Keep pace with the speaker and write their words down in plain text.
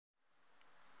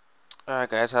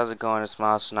Alright guys, how's it going? It's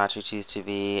Miles from Nacho Cheese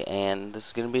TV, and this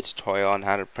is going to be a tutorial on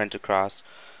how to print across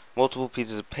multiple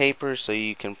pieces of paper so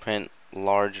you can print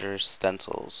larger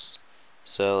stencils.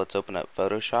 So let's open up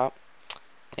Photoshop,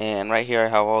 and right here I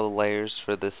have all the layers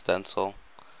for this stencil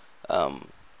um,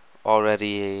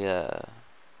 already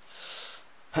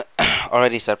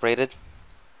already separated.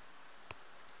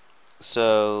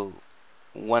 So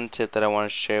one tip that I want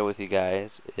to share with you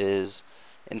guys is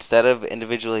instead of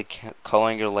individually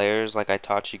coloring your layers like I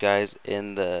taught you guys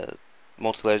in the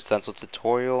multi-layered stencil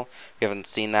tutorial, if you haven't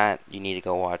seen that, you need to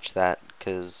go watch that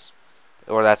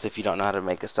or that's if you don't know how to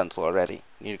make a stencil already.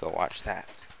 You need to go watch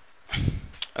that.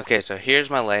 Okay, so here's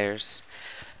my layers.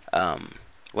 Um,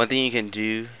 One thing you can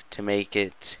do to make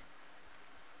it,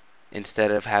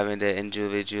 instead of having to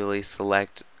individually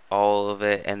select all of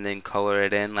it and then color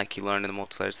it in like you learned in the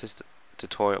multi-layer stencil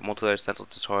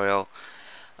tutorial,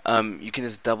 you can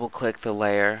just double click the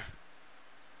layer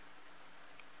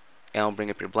and it'll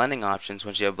bring up your blending options.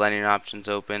 Once you have blending options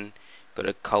open, go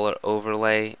to color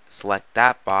overlay, select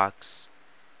that box.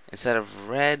 Instead of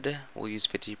red, we'll use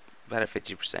about a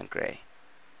 50% gray,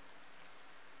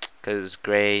 because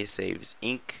gray saves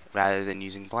ink rather than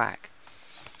using black.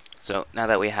 So now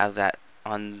that we have that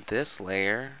on this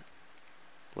layer,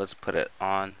 let's put it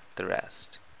on the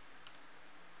rest.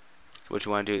 So what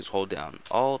you want to do is hold down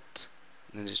Alt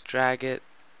and then just drag it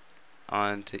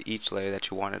onto each layer that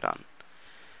you want it on.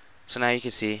 So now you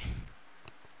can see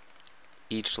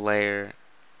each layer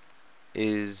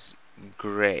is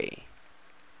gray.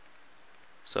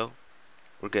 So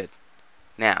we're good.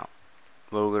 Now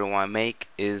what we're going to want to make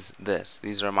is this.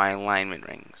 These are my alignment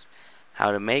rings.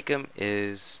 How to make them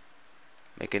is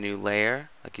make a new layer.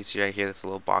 Like you see right here, that's a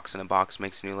little box in a box,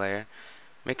 makes a new layer.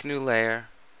 Make a new layer.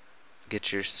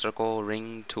 Get your circle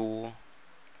ring tool,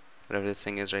 whatever this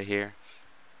thing is right here,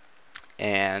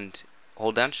 and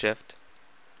hold down shift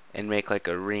and make like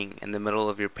a ring in the middle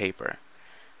of your paper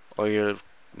or your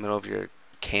middle of your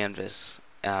canvas.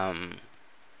 And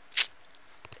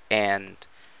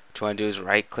what you want to do is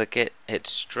right click it, hit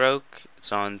stroke.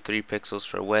 It's on 3 pixels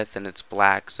for width and it's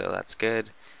black, so that's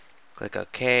good. Click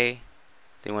OK.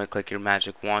 Then you want to click your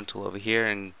magic wand tool over here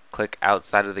and click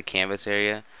outside of the canvas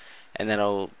area, and then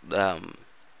it'll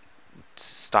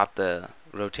stop the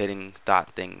rotating dot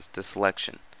things, the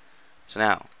selection. So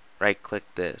now right click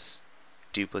this,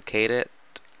 duplicate it,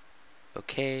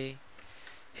 OK,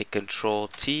 hit Control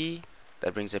T,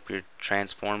 that brings up your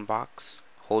transform box.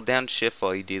 Hold down shift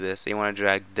while you do this. So you want to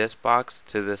drag this box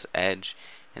to this edge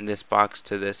and this box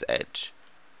to this edge.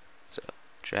 So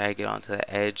drag it onto the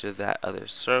edge of that other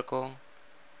circle.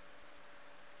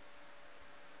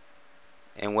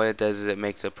 And what it does is it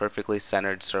makes a perfectly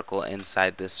centered circle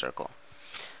inside this circle.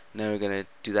 Now we're going to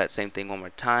do that same thing one more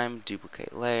time.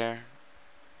 Duplicate layer.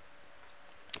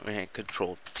 We're going to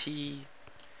Control T,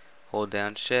 hold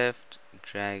down shift,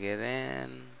 drag it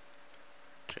in,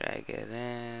 drag it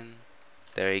in.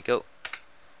 There you go.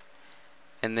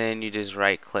 And then you just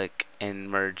right click and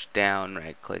merge down,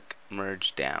 right click,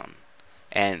 merge down.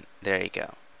 And there you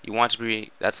go. You want to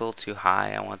be, that's a little too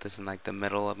high. I want this in like the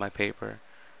middle of my paper.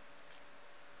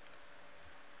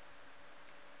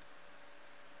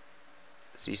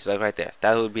 See, so like right there.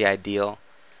 That would be ideal.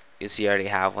 You see I already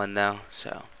have one though,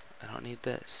 so I don't need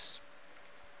this.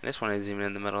 And this one isn't even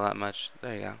in the middle that much.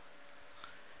 There you go.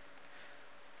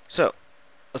 So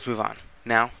let's move on.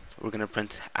 Now we're going to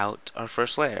print out our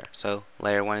first layer. So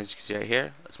layer 1, as you can see right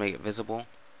here, let's make it visible.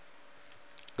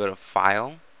 Go to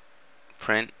File,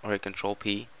 Print, or hit Control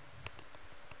P.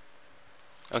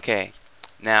 Okay,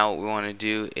 now what we want to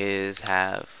do is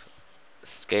have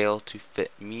Scale to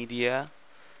Fit Media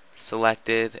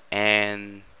selected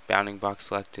and bounding box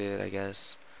selected, I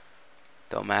guess.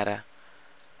 Don't matter.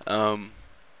 More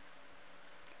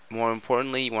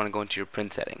importantly, you want to go into your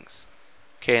print settings.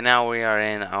 Okay, now we are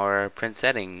in our print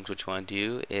settings. What you want to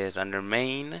do is under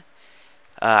main.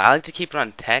 I like to keep it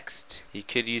on text. You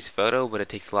could use photo, but it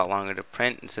takes a lot longer to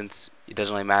print, and since it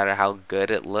doesn't really matter how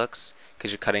good it looks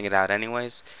because you're cutting it out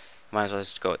anyways, you might as well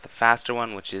just go with the faster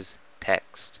one, which is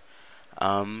text.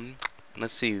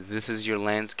 Let's see, this is your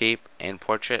landscape and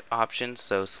portrait options,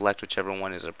 so select whichever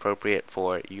one is appropriate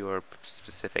for your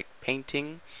specific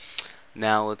painting.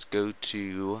 Now let's go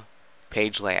to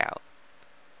page layout.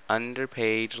 Under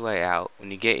page layout,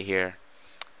 when you get here,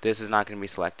 this is not going to be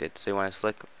selected, so you want to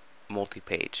select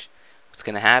multi-page. What's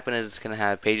going to happen is it's going to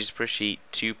have pages per sheet,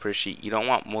 2 per sheet. You don't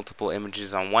want multiple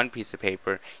images on one piece of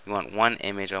paper. You want one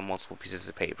image on multiple pieces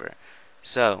of paper.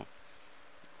 So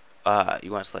you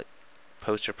want to select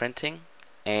poster printing,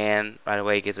 and right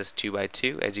away it gives us 2 by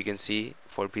 2, as you can see,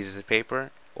 4 pieces of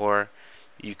paper. Or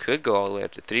you could go all the way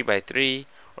up to 3 by 3,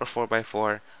 or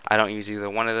 4x4. I don't use either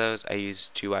one of those. I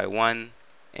use 2x1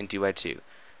 and 2x2.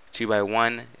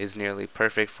 2x1 is nearly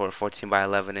perfect for a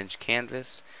 14x11 inch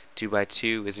canvas.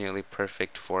 2x2 is nearly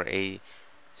perfect for a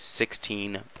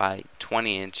 16 by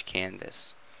 20 inch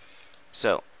canvas.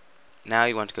 So now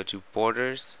you want to go to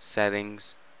Borders,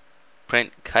 Settings,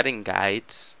 Print Cutting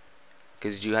Guides,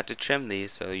 because you have to trim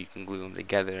these so you can glue them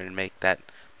together and make that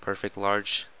perfect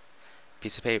large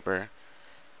piece of paper.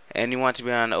 And you want to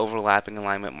be on overlapping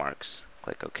alignment marks.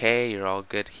 Click OK. You're all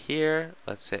good here.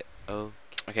 Let's hit OK.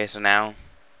 Okay, so now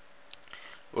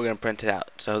we're going to print it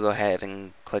out. So go ahead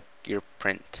and click your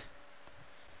print.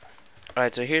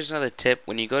 Alright, so here's another tip.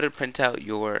 When you go to print out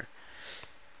your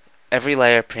every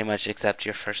layer pretty much except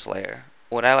your first layer,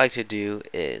 what I like to do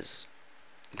is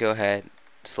go ahead,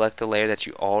 select the layer that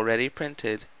you already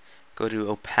printed, go to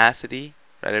opacity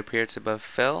right up here, it's above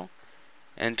fill,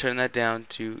 and turn that down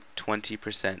to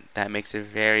 20%. That makes a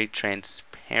very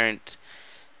transparent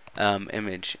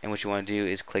image. And what you want to do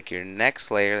is click your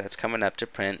next layer that's coming up to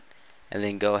print, and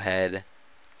then go ahead,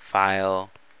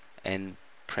 file, and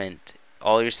print.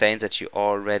 All your settings that you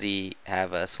already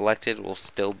have selected will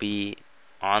still be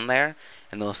on there,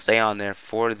 and they'll stay on there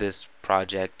for this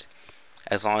project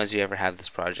as long as you ever have this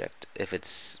project. If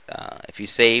you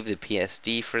save the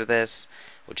PSD for this,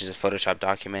 which is a Photoshop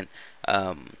document,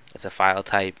 it's a file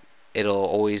type, it'll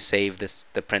always save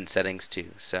the print settings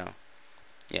too. So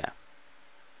yeah,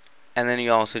 and then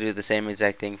you also do the same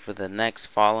exact thing for the next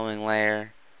following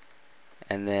layer,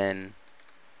 and then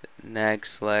the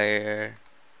next layer,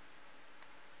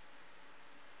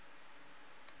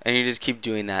 and you just keep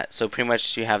doing that. So pretty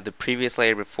much you have the previous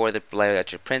layer before the layer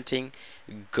that you're printing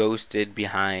ghosted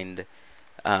behind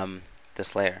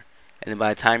this layer, and then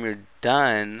by the time you're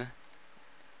done,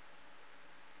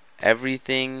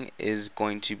 everything is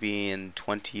going to be in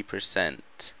 20%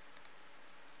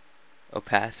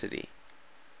 opacity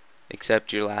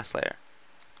except your last layer,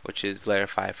 which is layer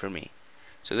 5 for me.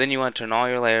 So then you want to turn all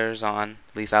your layers on.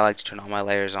 At least I like to turn all my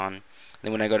layers on.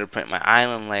 Then when I go to print my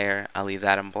island layer, I'll leave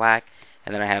that in black,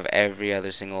 and then I have every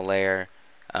other single layer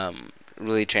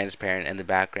really transparent in the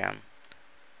background.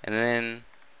 And then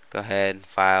go ahead,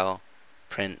 file,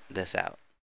 print this out.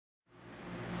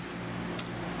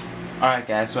 Alright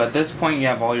guys, so at this point you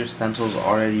have all your stencils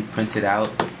already printed out.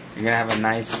 You're going to have a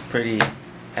nice, pretty,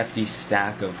 hefty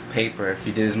stack of paper if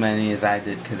you did as many as I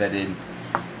did, because I did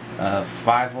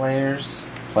 5 layers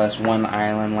plus 1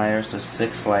 island layer, so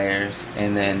 6 layers,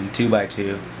 and then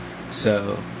 2x2,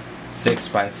 so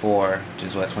 6x4, which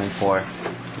is what,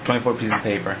 24 pieces of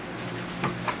paper.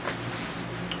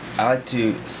 I like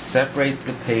to separate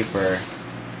the paper.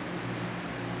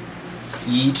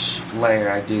 Each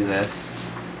layer I do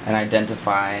this and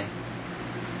identify,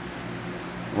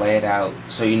 lay it out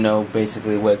so you know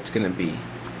basically what it's going to be.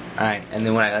 Alright, and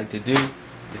then what I like to do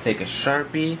is take a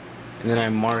Sharpie and then I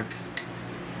mark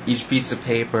each piece of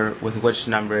paper with which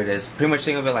number it is. Pretty much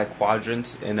think of it like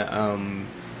quadrants. In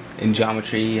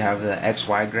geometry you have the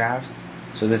XY graphs.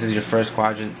 So this is your first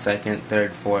quadrant, second,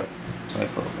 third, fourth. So I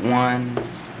put 1,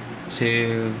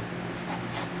 2,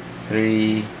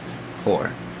 3,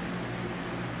 4.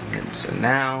 And so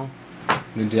now I'm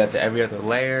going to do that to every other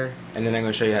layer, and then I'm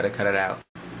going to show you how to cut it out.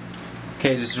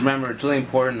 Okay, just remember, it's really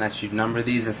important that you number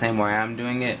these the same way I'm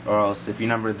doing it, or else if you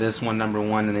number this one number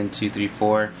 1 and then 2, 3,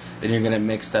 4, then you're going to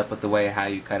mix up with the way how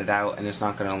you cut it out, and it's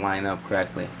not going to line up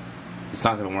correctly. It's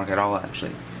not going to work at all,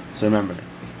 actually. So remember,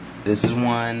 this is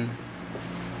 1,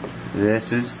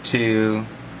 this is 2,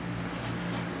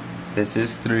 this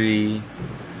is 3,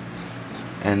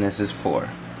 and this is 4.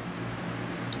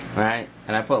 Alright,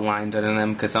 and I put lines under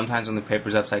them because sometimes when the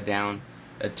paper's upside down,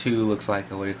 a 2 looks like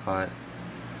a, what do you call it?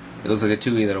 It looks like a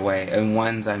 2 either way. And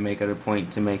 1s I make at a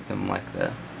point to make them like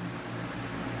the,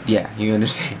 yeah, you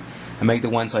understand. I make the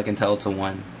 1 so I can tell it's a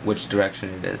 1, which direction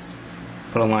it is.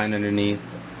 Put a line underneath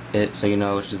it so you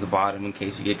know which is the bottom in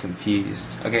case you get confused.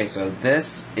 Okay, so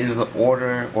this is the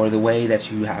order or the way that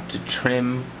you have to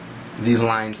trim these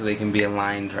lines so they can be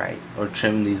aligned right, or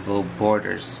trim these little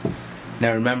borders.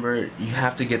 Now remember, you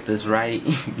have to get this right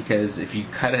because if you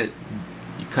cut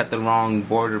the wrong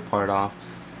border part off,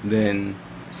 then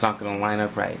it's not going to line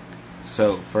up right.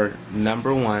 So for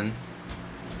number 1,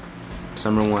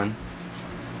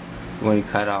 when you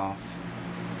cut off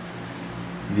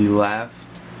the left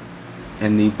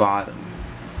and the bottom,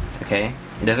 okay?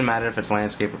 It doesn't matter if it's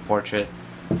landscape or portrait.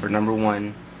 For number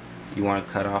 1, you want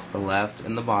to cut off the left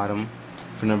and the bottom.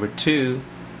 For number 2, you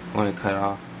want to cut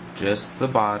off just the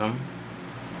bottom.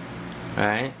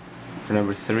 Alright? For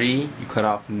number 3, you cut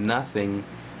off nothing.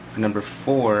 For number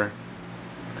 4,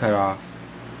 cut off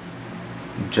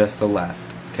just the left.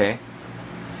 Okay?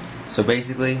 So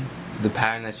basically, the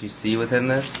pattern that you see within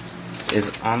this is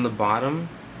on the bottom,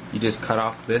 you just cut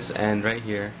off this end right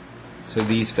here, so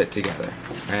these fit together,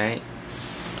 right?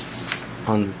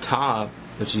 On the top,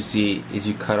 what you see is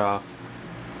you cut off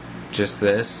just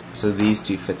this, so these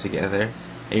two fit together,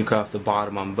 and you cut off the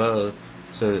bottom on both,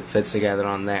 so it fits together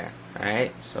on there,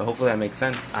 alright? So hopefully that makes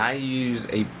sense. I use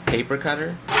a paper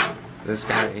cutter, this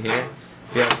guy right here.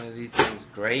 If you have one of these things,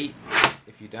 great.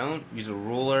 If you don't, use a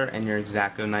ruler and your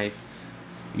X-Acto knife.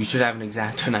 You should have an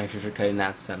X-Acto knife if you're cutting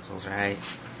out stencils, right?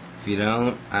 If you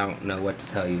don't, I don't know what to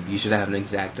tell you. You should have an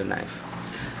X-Acto knife.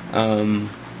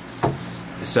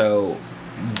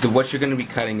 What you're going to be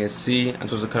cutting is, see, I'm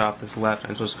supposed to cut off this left,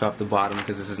 I'm supposed to cut off the bottom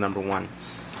because this is number 1.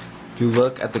 If you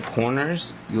look at the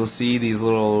corners, you'll see these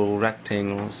little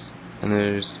rectangles, and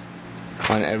there's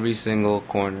on every single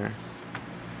corner.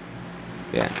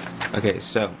 Yeah. Okay,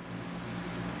 so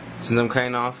since I'm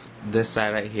cutting off this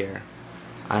side right here,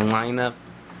 I line up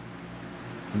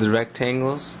the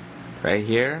rectangles right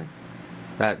here,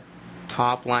 that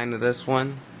top line of this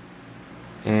one,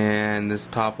 and this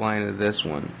top line of this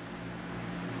one,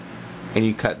 and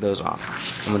you cut those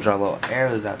off. I'm gonna draw little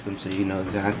arrows at them so you know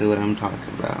exactly what I'm talking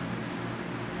about.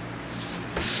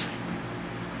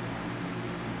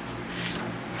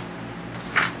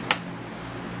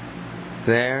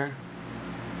 There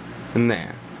and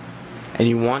there. And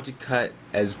you want to cut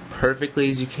as perfectly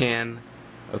as you can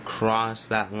across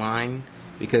that line,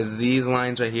 because these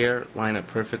lines right here line up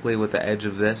perfectly with the edge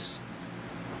of this.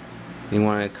 You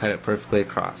want to cut it perfectly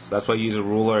across. That's why you use a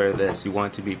ruler or this. You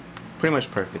want it to be pretty much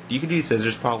perfect. You could use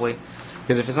scissors probably,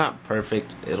 because if it's not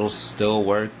perfect, it'll still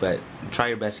work, but try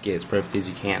your best to get it as perfect as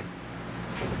you can.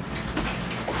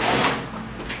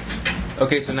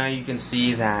 Okay, so now you can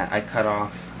see that I cut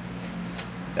off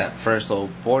that first little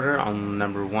border on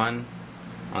number 1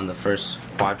 on the first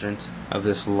quadrant of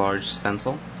this large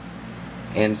stencil.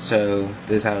 And so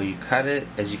this is how you cut it.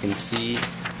 As you can see,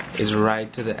 is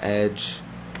right to the edge.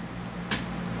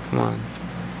 Come on.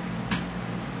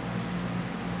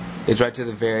 It's right to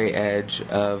the very edge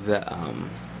of the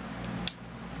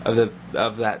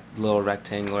of that little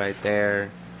rectangle right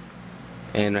there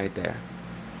and right there.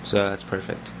 So that's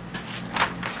perfect.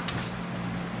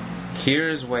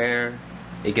 Here's where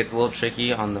it gets a little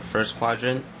tricky on the first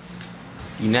quadrant.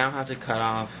 You now have to cut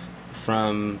off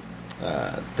from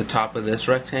the top of this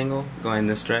rectangle going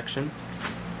this direction,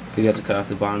 because you have to cut off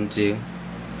the bottom too.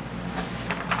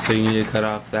 So you need to cut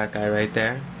off that guy right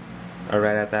there, or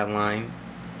right at that line.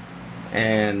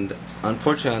 And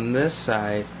unfortunately on this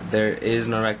side there is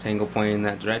no rectangle pointing in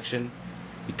that direction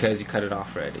because you cut it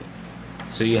off already.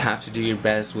 So you have to do your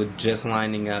best with just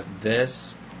lining up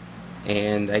this,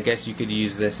 and I guess you could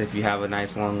use this if you have a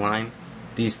nice long line.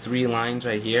 These 3 lines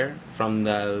right here from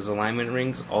those alignment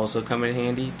rings also come in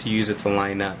handy to use it to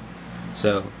line up.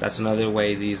 So that's another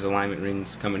way these alignment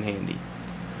rings come in handy.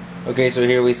 Okay, so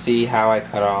here we see how I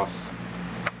cut off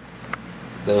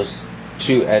those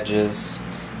 2 edges,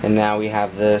 and now we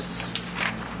have this,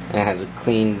 and it has a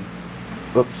clean,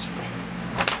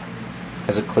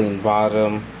 has a clean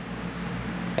bottom,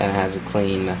 and it has a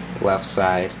clean left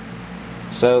side.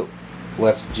 So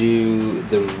let's do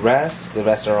the rest. The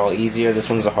rest are all easier. This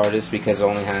one's the hardest because it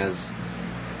only has,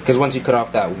 because once you cut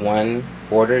off that one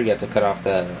border, you have to cut off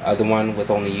the other one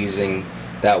with only using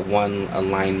that one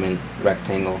alignment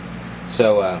rectangle.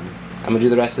 So I'm going to do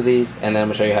the rest of these, and then I'm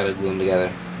going to show you how to glue them together.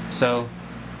 So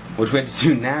what we have to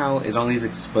do now is on these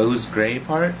exposed gray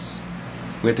parts,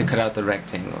 we have to cut out the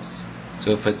rectangles.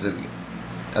 So if it's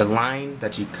a line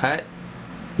that you cut,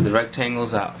 the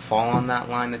rectangles that fall on that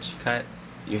line that you cut,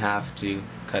 you have to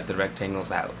cut the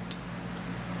rectangles out.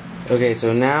 Okay,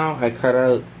 so now I cut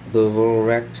out those little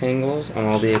rectangles on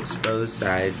all the exposed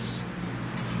sides.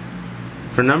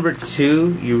 For number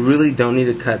 2, you really don't need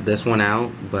to cut this one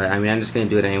out, but I mean I'm just going to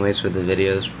do it anyways for the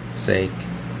video's sake.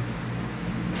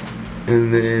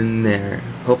 And then there.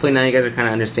 Hopefully now you guys are kind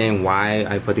of understanding why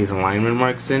I put these alignment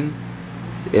marks in.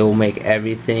 It will make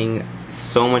everything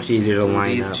so much easier to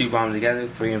line up. These 2 bombs together,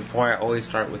 3 and 4. I always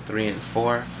start with 3 and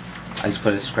 4. I just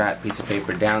put a scrap piece of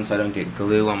paper down so I don't get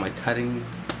glue on my cutting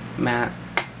mat.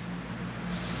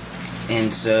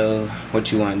 And so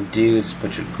what you want to do is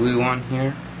put your glue on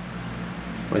here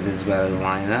where this is about to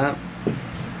line up,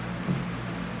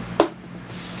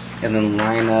 and then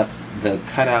line up the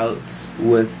cutouts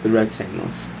with the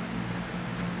rectangles.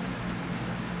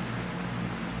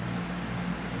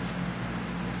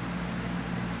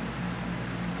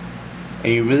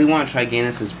 And you really want to try getting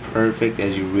this as perfect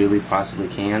as you really possibly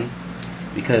can,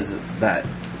 because that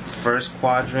first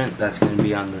quadrant that's going to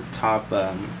be on the top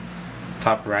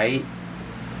top right,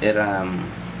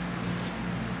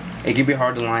 it can be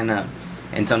hard to line up,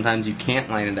 and sometimes you can't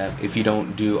line it up if you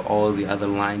don't do all the other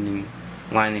lining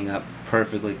up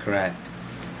perfectly correct.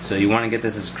 So you want to get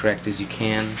this as correct as you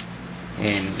can.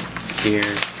 And here,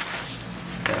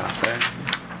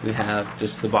 we have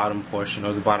just the bottom portion,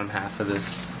 or the bottom half of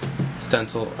this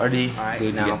stencil already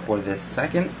good. Now for this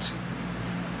second,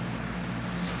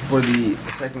 for the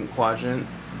second quadrant,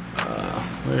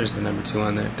 where's the number 2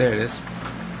 on there? There it is.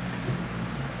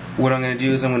 What I'm going to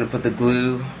do is I'm going to put the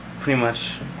glue pretty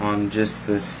much on just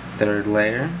this third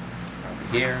layer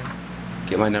over here.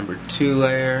 Get my number 2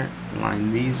 layer,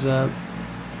 line these up.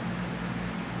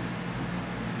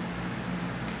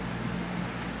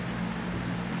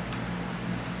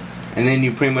 And then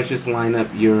you pretty much just line up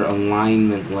your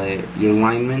alignment layer, your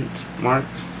alignment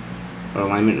marks, or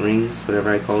alignment rings,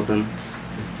 whatever I called them.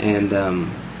 And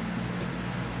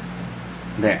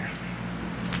there.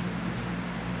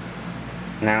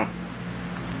 Now,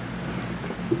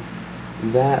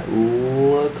 that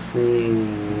looks a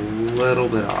little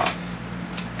bit off.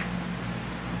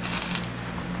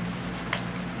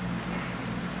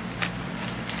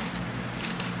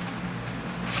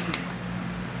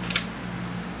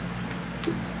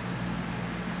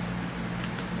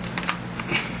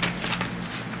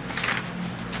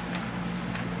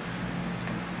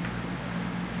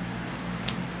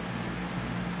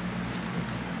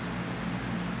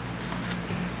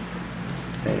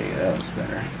 There you go, that looks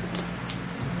better.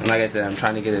 And like I said, I'm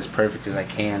trying to get it as perfect as I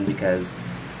can because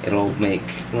it'll make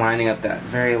lining up that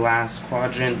very last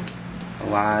quadrant a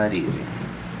lot easier.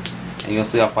 And you'll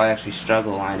see I'll probably actually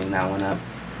struggle lining that one up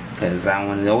because that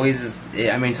one always is,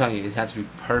 I mean, I'm telling you, it has to be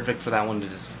perfect for that one to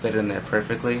just fit in there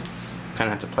perfectly.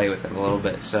 Kind of have to play with it a little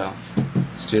bit, so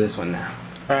let's do this one now.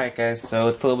 Alright guys, so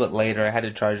it's a little bit later. I had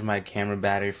to charge my camera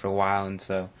battery for a while, and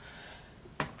so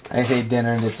I just ate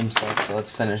dinner and did some stuff, so let's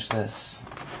finish this.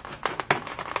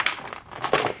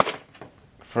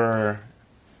 For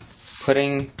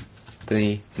putting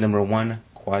the number 1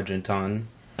 quadrant on,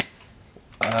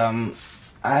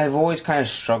 I've always kind of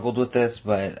struggled with this,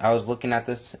 but I was looking at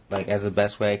this like as the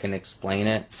best way I can explain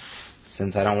it,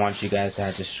 since I don't want you guys to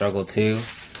have to struggle too.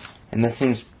 And that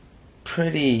seems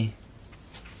pretty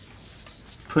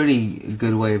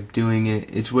good way of doing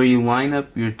it. It's where you line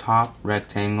up your top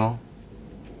rectangle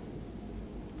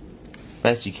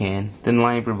best you can, then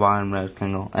line up your bottom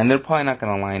rectangle, and they're probably not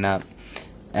going to line up.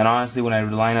 And honestly, when I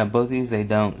line up both these, they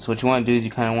don't. So what you want to do is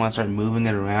you kind of want to start moving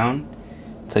it around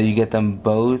till you get them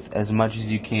both as much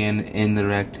as you can in the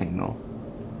rectangle.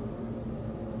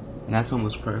 And that's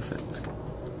almost perfect.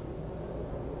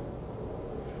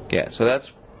 Yeah, so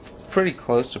that's pretty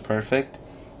close to perfect.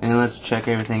 And let's check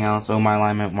everything else. Oh, my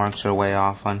alignment marks are way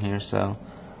off on here, so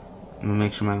I'm going to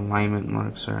make sure my alignment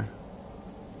marks are...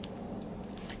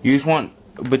 You just want,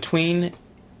 between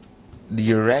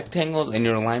your rectangles and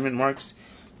your alignment marks,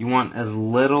 you want as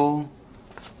little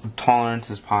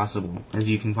tolerance as possible, as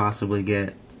you can possibly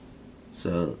get.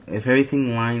 So if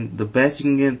everything lined, the best you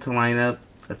can get to line up,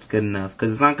 that's good enough.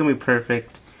 Because it's not going to be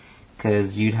perfect,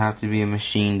 because you'd have to be a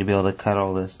machine to be able to cut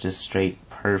all this just straight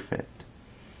perfect.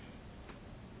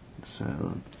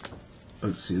 So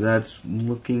let's see, that's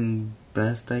looking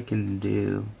best I can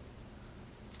do.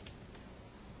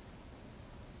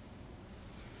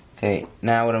 Okay,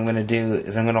 now what I'm going to do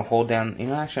is I'm going to hold down,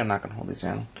 actually I'm not going to hold these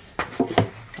down.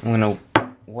 I'm going to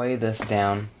weigh this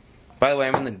down. By the way,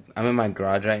 I'm in my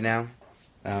garage right now.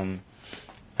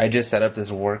 I just set up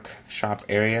this workshop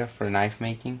area for knife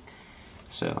making.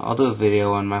 So I'll do a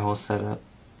video on my whole setup.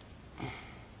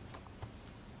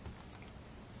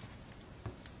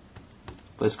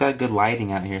 But it's got good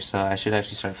lighting out here, so I should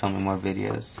actually start filming more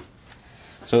videos.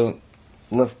 So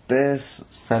lift this,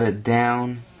 set it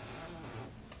down.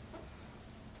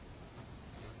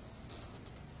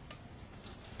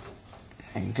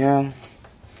 There you go. Now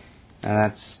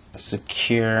that's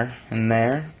secure in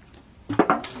there.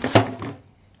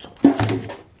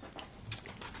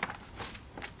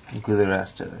 Glue the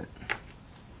rest of it.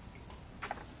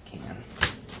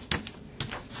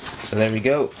 So there we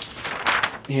go.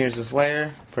 Here's this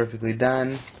layer, perfectly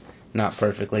done. Not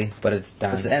perfectly, but it's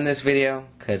done. Let's end this video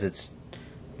because it's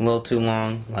a little too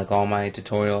long, like all my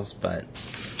tutorials, but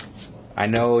I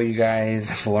know you guys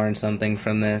have learned something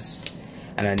from this.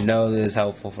 And I know this is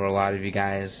helpful for a lot of you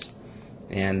guys.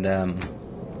 And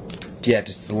yeah,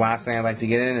 just the last thing I'd like to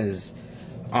get in is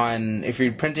if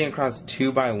you're printing across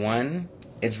 2x1,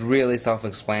 it's really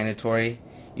self-explanatory.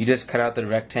 You just cut out the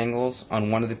rectangles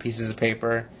on one of the pieces of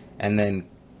paper, and then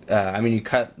you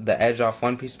cut the edge off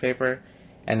one piece of paper,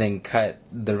 and then cut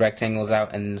the rectangles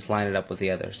out and just line it up with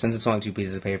the other. Since it's only 2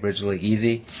 pieces of paper, it's really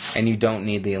easy, and you don't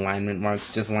need the alignment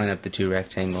marks. Just line up the 2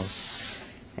 rectangles.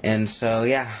 And so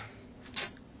yeah,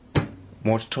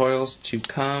 more tutorials to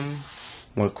come,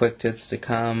 more quick tips to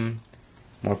come,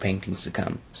 more paintings to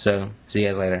come. So see you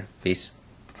guys later. Peace.